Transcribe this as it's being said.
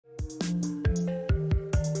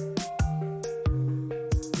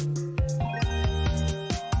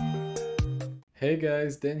Hey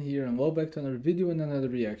guys, Dan here and welcome back to another video and another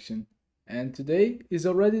reaction. And today is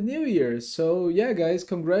already New Year, so yeah guys,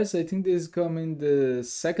 congrats. I think this is coming the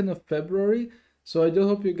 2nd of February, so I do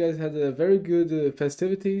hope you guys had a very good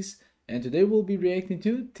festivities. And today we'll be reacting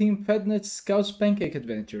to Team Fatnuts Scout's Pancake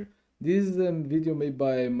Adventure. This is a video made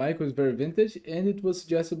by Michael, is very vintage, and it was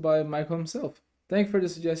suggested by Michael himself. Thanks for the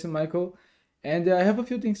suggestion, Michael. And I have a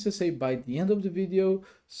few things to say by the end of the video,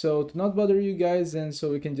 so to not bother you guys and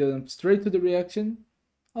so we can jump straight to the reaction,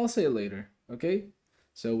 I'll say it later, okay?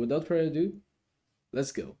 So without further ado,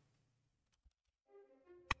 let's go.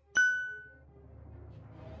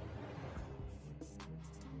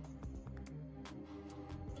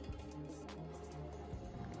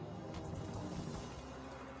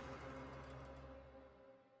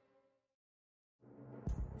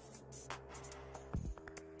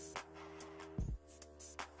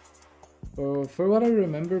 For what I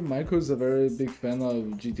remember, Michael's a very big fan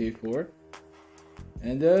of GTA 4.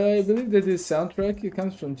 And I believe that this soundtrack, it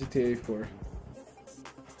comes from GTA 4.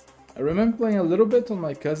 I remember playing a little bit on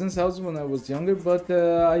my cousin's house when I was younger, but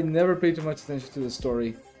I never paid too much attention to the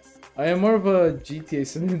story. I am more of a GTA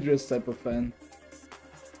San Andreas type of fan.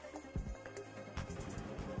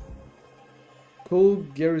 Cool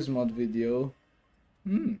Gary's mod video.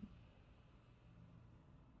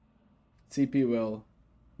 CP well.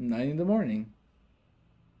 9 in the morning.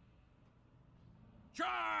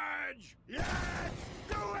 Charge! Let's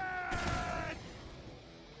do it!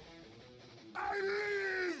 I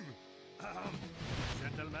live!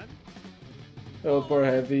 Gentlemen? Oh, poor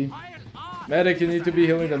Heavy. Medic, you need to be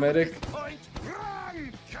healing the medic. Run,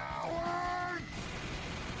 coward!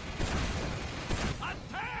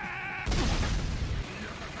 Attack!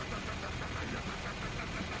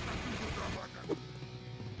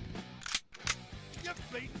 You're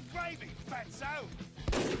bleeding gravy, fatso!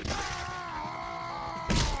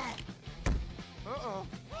 Uh-oh.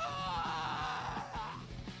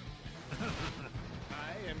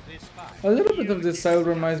 A little bit of this style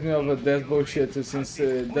reminds me of a Death Bullshit, since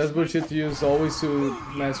Death Bullshit used always to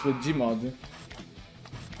mess with Gmod.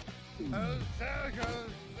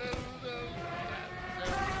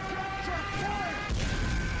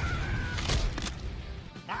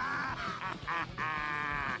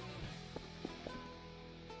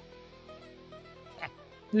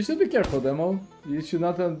 You should be careful, Demo. You should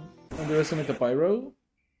not underestimate the pyro.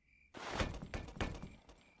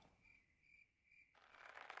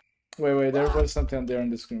 Wait, there was something there on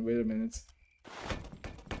the screen. Wait a minute.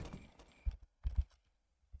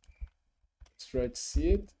 Let's try to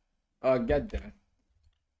see it. Goddamn.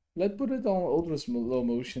 Let's put it on ultra slow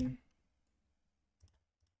motion.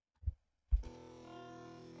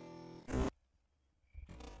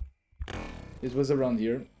 It was around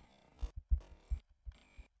here.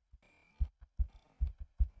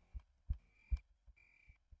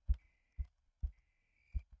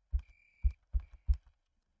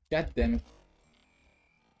 God damn it.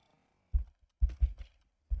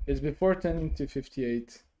 It's before 10 to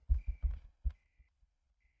 58.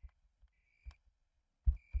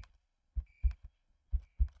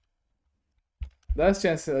 Last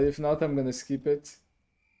chance, if not, I'm gonna skip it.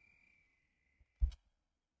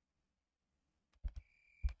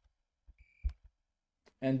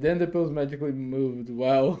 And then the pills magically moved.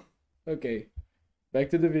 Wow. Okay. Back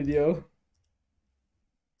to the video.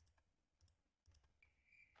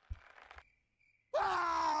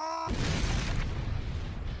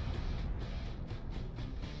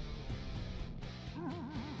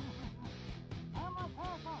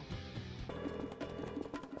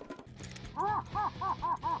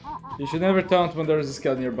 You should never taunt when there is a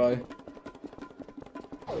scout nearby.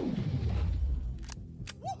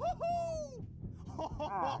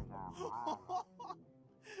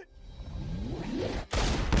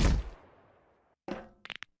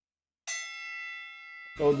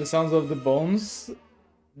 Oh, the sounds of the bones.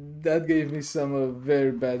 That gave me some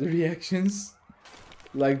very bad reactions.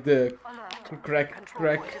 Like the crack.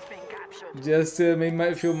 Just made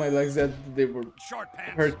me feel my legs that they were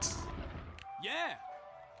hurt. Yeah!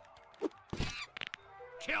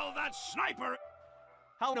 Kill that sniper!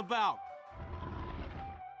 How about?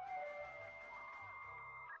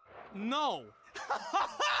 No!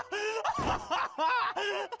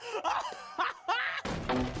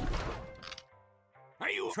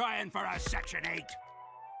 Are you trying for a Section 8?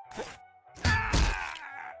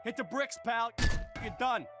 Hit the bricks, pal. You're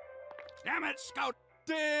done. Damn it, Scout!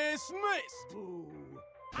 Dismissed!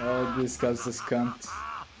 Oh, this guy's this cunt.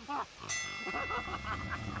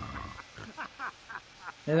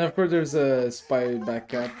 And of course there's a spy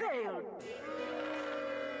backup.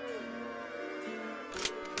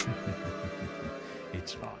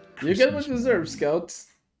 It's not You get what you deserve, Scout.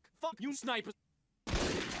 Fuck you, snipers.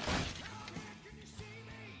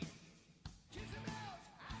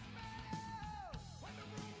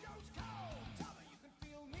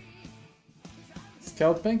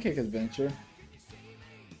 Scout Pancake Adventure.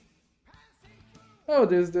 Oh,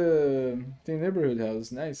 there's the neighborhood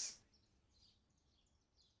house. Nice.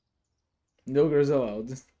 No girls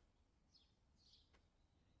allowed.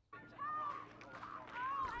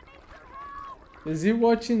 Is he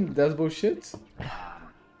watching that bullshit?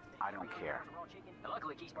 I don't care.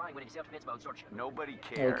 Luckily, Keith's crying when himself fits mode starts. Nobody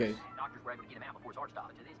cares. Okay. Doctors were able to get him out before his heart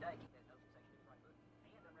stopped. To this day,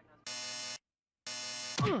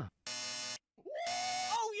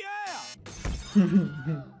 Oh yeah!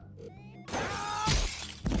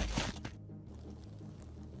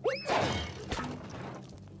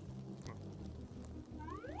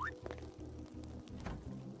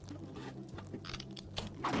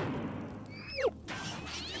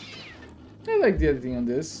 I like the editing on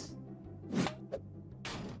this.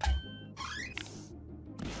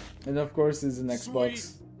 And of course it's an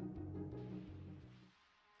Xbox.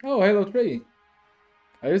 Oh, Halo 3.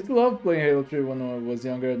 I used to love playing Halo 3 when I was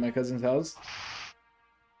younger at my cousin's house.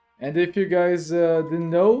 And if you guys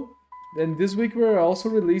didn't know, then this week we're also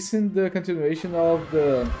releasing the continuation of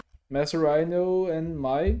the Master Rhino and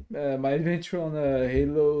my adventure on a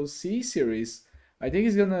Halo C series. I think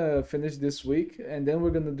it's gonna finish this week, and then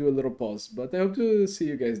we're gonna do a little pause. But I hope to see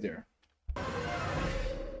you guys there.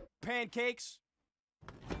 Pancakes.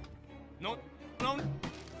 No, no,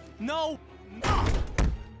 no, no,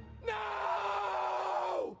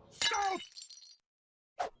 no! Stop!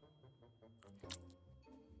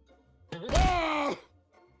 Ah!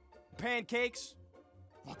 Pancakes.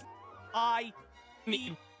 I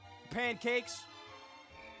need pancakes.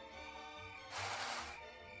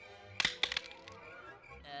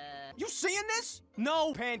 You seeing this?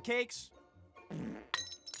 No pancakes.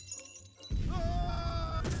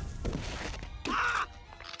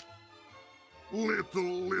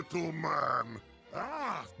 Little man.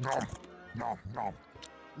 Ah, nom, nom, nom.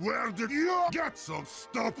 Where did you get so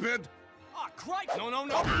stupid? Ah, crike! No, no,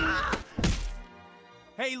 no!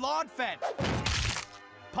 Hey, Lord Fed.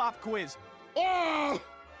 Pop quiz. Ah!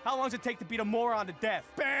 How long does it take to beat a moron to death?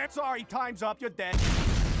 Bam! Sorry, time's up. You're dead.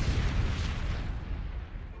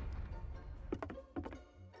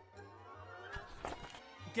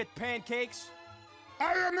 Get pancakes?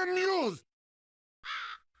 I am amused.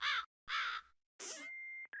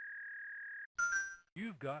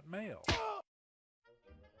 You've got mail.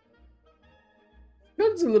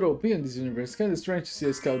 Scout's a little OP in this universe. Kinda strange to see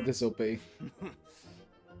a Scout this OP.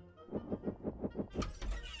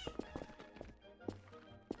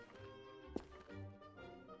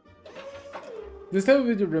 This type of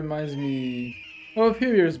video reminds me of a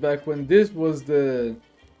few years back when this was the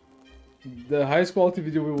highest quality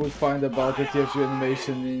video we would find about the TFG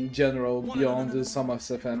animation in general beyond the some of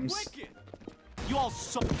FMs. Wicked. You all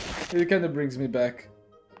suck. It kinda brings me back.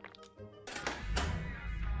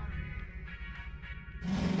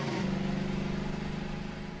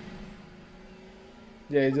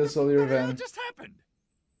 Yeah, he just saw your van. What just happened?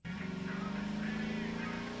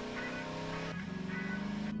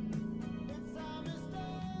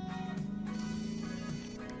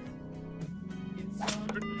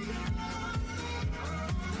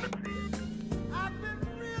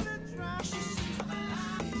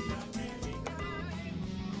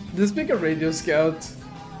 Just pick a radio scout.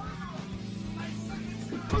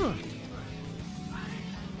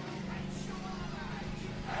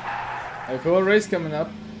 I feel a race coming up.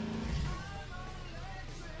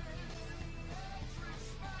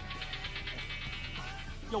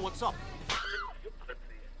 Yo, what's up?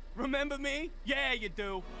 Remember me? Yeah, you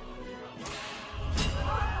do.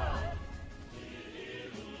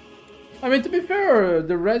 I mean, to be fair,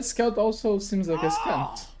 the red scout also seems like a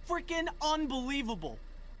scunt. Freaking unbelievable.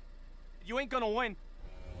 You ain't gonna win.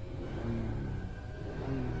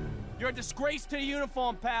 You're a disgrace to the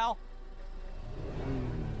uniform, pal.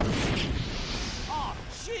 Oh,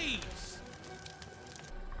 jeez.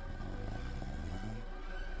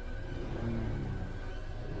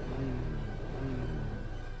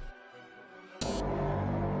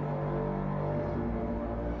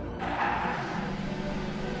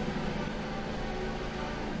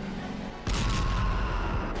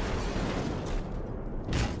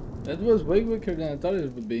 That was way quicker than I thought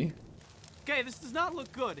it would be. Okay, this does not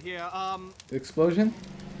look good here. The explosion?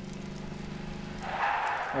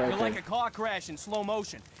 You're Okay. like a car crash in slow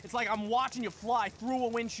motion. It's like I'm watching you fly through a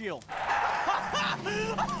windshield.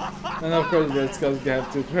 And of course, red scouts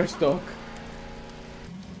have to trash talk.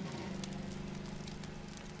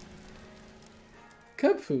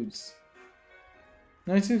 Cup foods.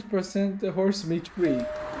 96% horse meat free.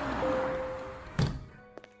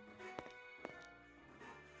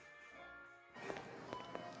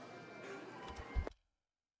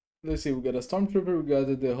 Let's see, we got a Stormtrooper, we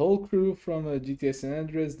got the whole crew from GTA San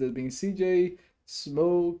Andreas, that being CJ,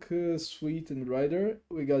 Smoke, Sweet, and Ryder.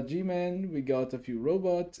 We got G-Man, we got a few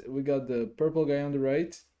robots, we got the purple guy on the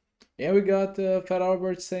right, and we got Fat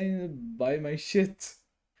Albert saying, buy my shit.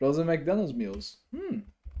 Frozen McDonald's meals.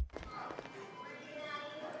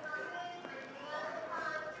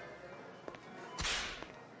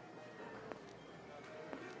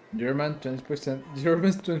 German 20%,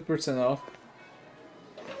 German's 20% off.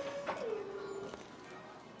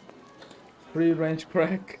 Free range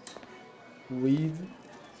crack. Weed.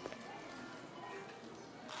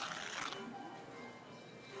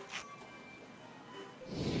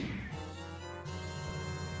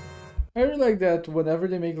 I really like that whenever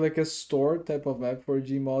they make like a store type of map for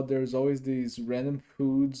Gmod, there's always these random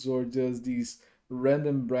foods or just these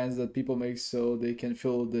random brands that people make so they can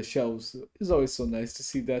fill the shelves. It's always so nice to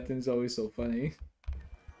see that, and it's always so funny.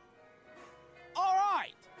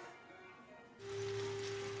 Alright!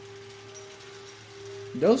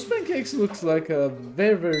 Those pancakes looks like a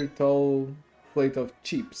very, very tall plate of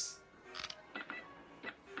chips.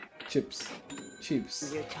 Chips.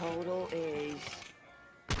 Your total is...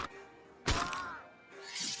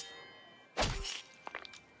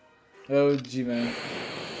 Oh, G-Man.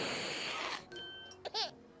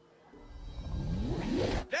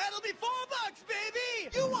 That'll be $4, baby!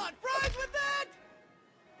 You want fries with that?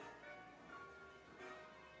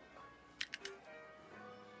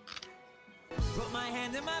 Put my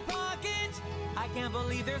hand in my pocket. I can't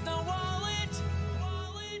believe there's no wallet.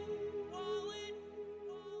 Wallet, wallet,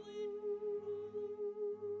 wallet.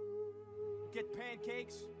 Get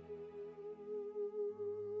pancakes.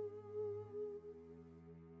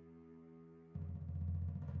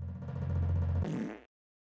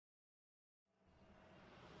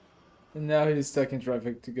 And now he's stuck in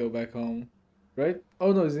traffic to go back home. Right?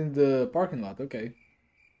 Oh no, he's in the parking lot, okay.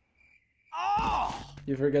 Oh!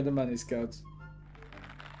 You forget the money, Scout.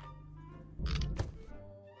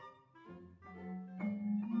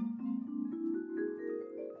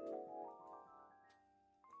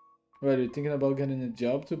 Wait, are you thinking about getting a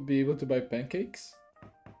job to be able to buy pancakes?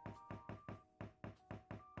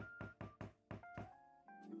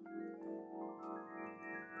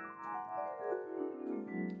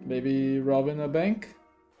 Maybe robbing a bank?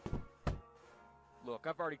 Look,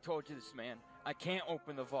 I've already told you this, man. I can't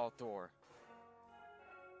open the vault door.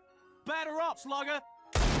 Batter up, slugger!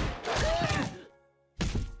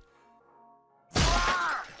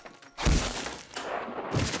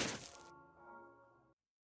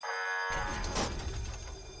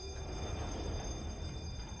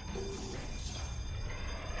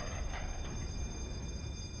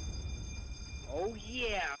 Oh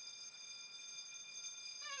yeah!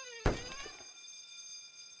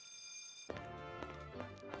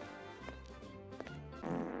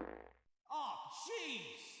 Oh, jeez!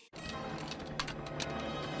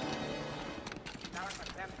 Don't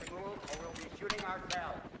attempt to move or we'll be shooting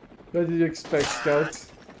ourselves. What did you expect, Scout?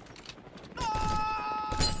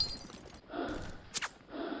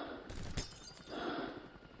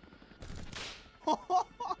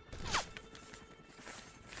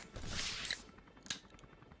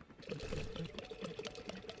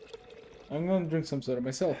 I'm gonna drink some soda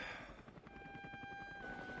myself.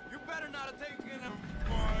 You better not have taken him.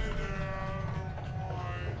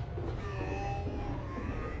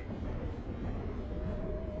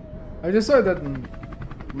 I just saw that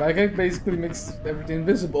my cake basically makes everything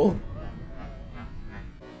visible.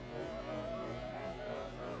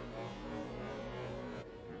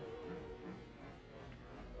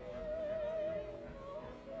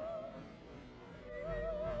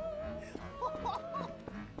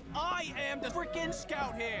 I am the freaking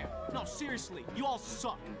scout here! No, seriously, you all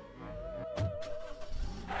suck.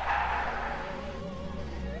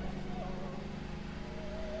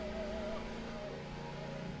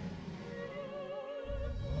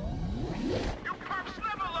 You perps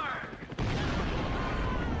never learn!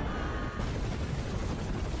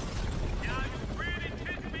 Now you really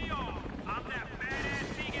ticked me off. I'm that badass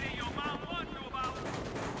vegan that your mom warned you about.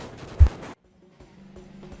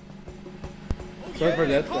 Sorry for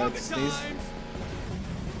that, Carpet that sneeze. times.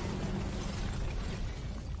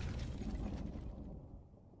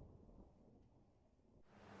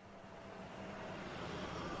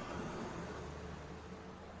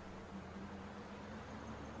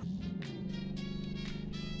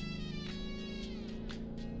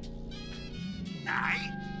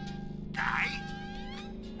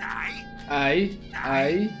 I.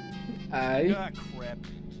 Ah, crap.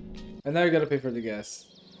 And now you gotta pay for the gas.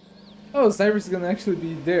 Oh, Sniper's gonna actually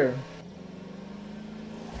be there.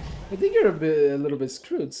 I think you're a little bit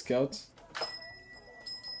screwed, Scout.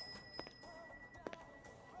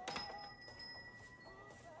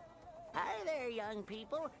 Hi there, young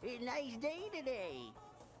people. A nice day today.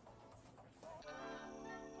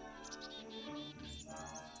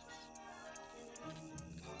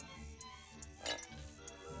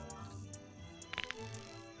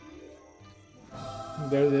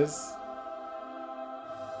 There it is.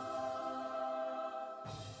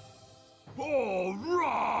 Hurrah!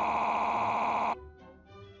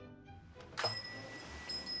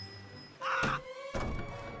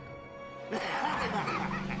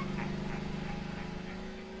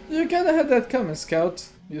 You kinda had that coming, Scout.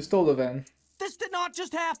 You stole the van. This did not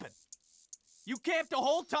just happen. You camped the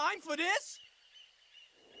whole time for this?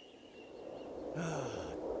 Up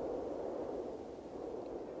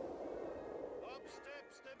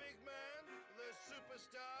steps the big man, the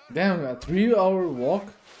superstar. Damn, a 3-hour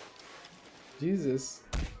walk? Jesus.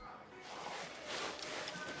 I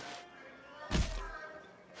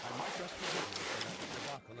might just forgive you for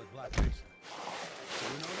that debacle at Black Mesa.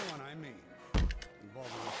 You know the one I mean,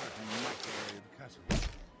 involving a certain microwave casserole.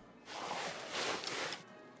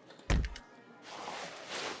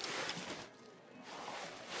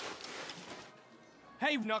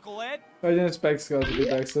 Hey, knucklehead. I didn't expect Scout to be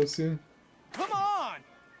back so soon. Come on!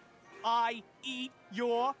 I eat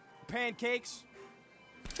your pancakes.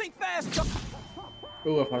 Think fast.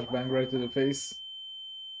 Ooh, a flashbang right to the face.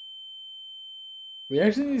 We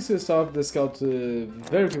actually need to stop the Scout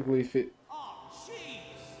very quickly if it... Oh, jeez.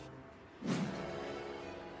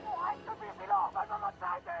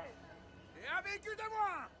 Avec de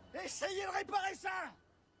moi! Essayez de réparer ça!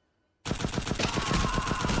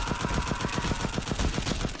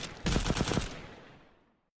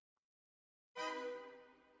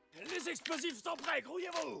 Les explosifs sont prêts,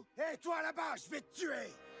 grouillez-vous! Et toi là-bas, je vais te tuer!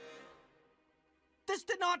 This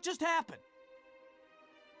did not just happen.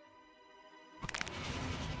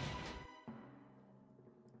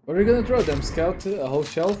 What are you gonna throw them, Scout? A whole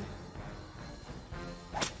shelf?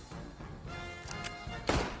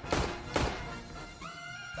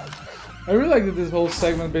 I really like that this whole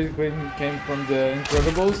segment basically came from the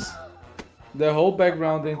Incredibles. The whole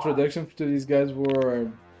background, the introduction to these guys were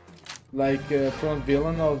like front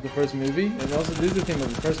villain of the first movie, and also this is the theme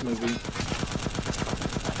of the first movie.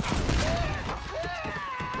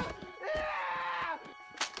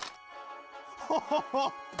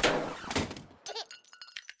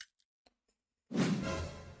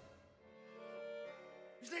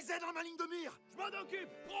 Je les ai dans ma ligne de mire! Je m'en occupe!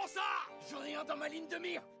 Prends ça! J'en ai un dans ma ligne de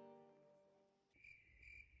mire!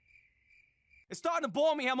 It's starting to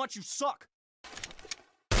bore me how much you suck.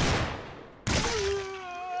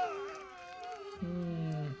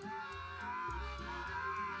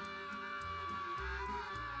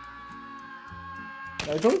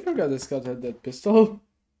 I totally forgot that Scott had that pistol.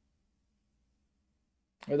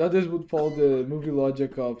 I thought this would follow the movie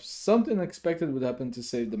logic of something unexpected would happen to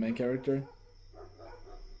save the main character.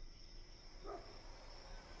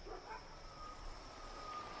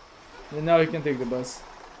 And now he can take the bus.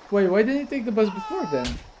 Wait, why didn't he take the bus before then?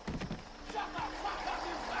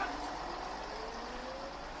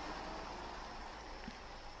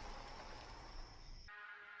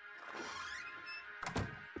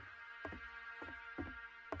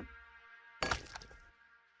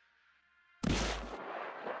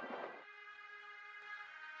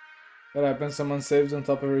 What happens? Someone saves on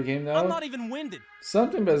top of her game now? I'm not even winded.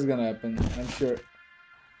 Something bad's gonna happen, I'm sure.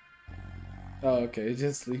 Oh, okay, he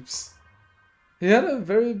just sleeps. He had a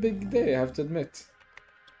very big day, I have to admit.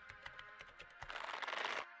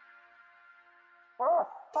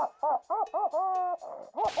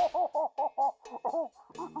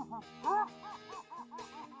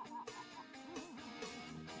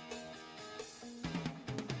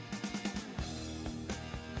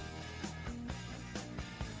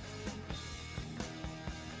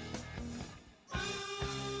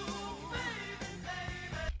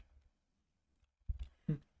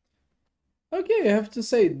 Okay, I have to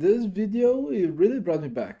say, this video, it really brought me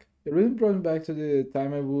back. It really brought me back to the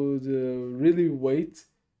time I would really wait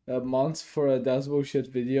months for a That's Bullshit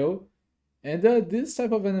video. And this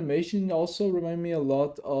type of animation also reminded me a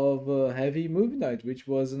lot of Heavy Movie Night, which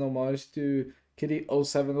was an homage to Kitty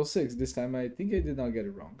 0706. This time I think I did not get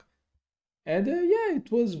it wrong. And yeah,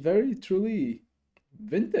 it was very truly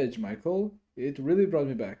vintage, Michael. It really brought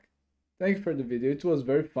me back. Thanks for the video, it was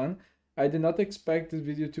very fun. I did not expect this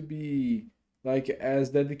video to be like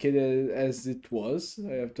as dedicated as it was.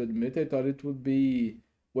 I have to admit, I thought it would be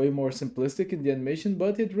way more simplistic in the animation,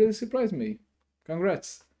 but it really surprised me.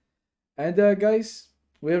 Congrats. And guys,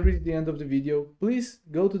 we have reached the end of the video. Please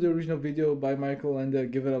go to the original video by Michael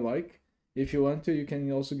and give it a like. If you want to, you can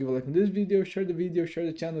also give a like on this video, share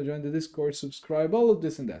the channel, join the Discord, subscribe, all of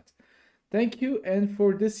this and that. Thank you. And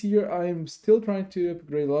for this year, I'm still trying to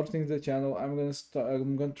upgrade a lot of things in the channel. I'm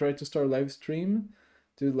gonna try to start live streaming,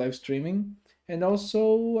 and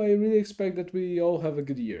also I really expect that we all have a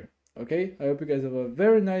good year. Okay, I hope you guys have a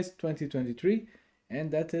very nice 2023, and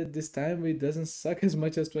that this time it doesn't suck as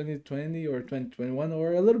much as 2020 or 2021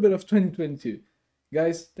 or a little bit of 2022.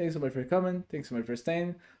 Guys, thanks so much for coming. Thanks so much for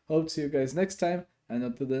staying. Hope to see you guys next time. And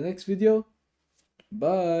until the next video,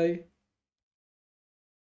 bye.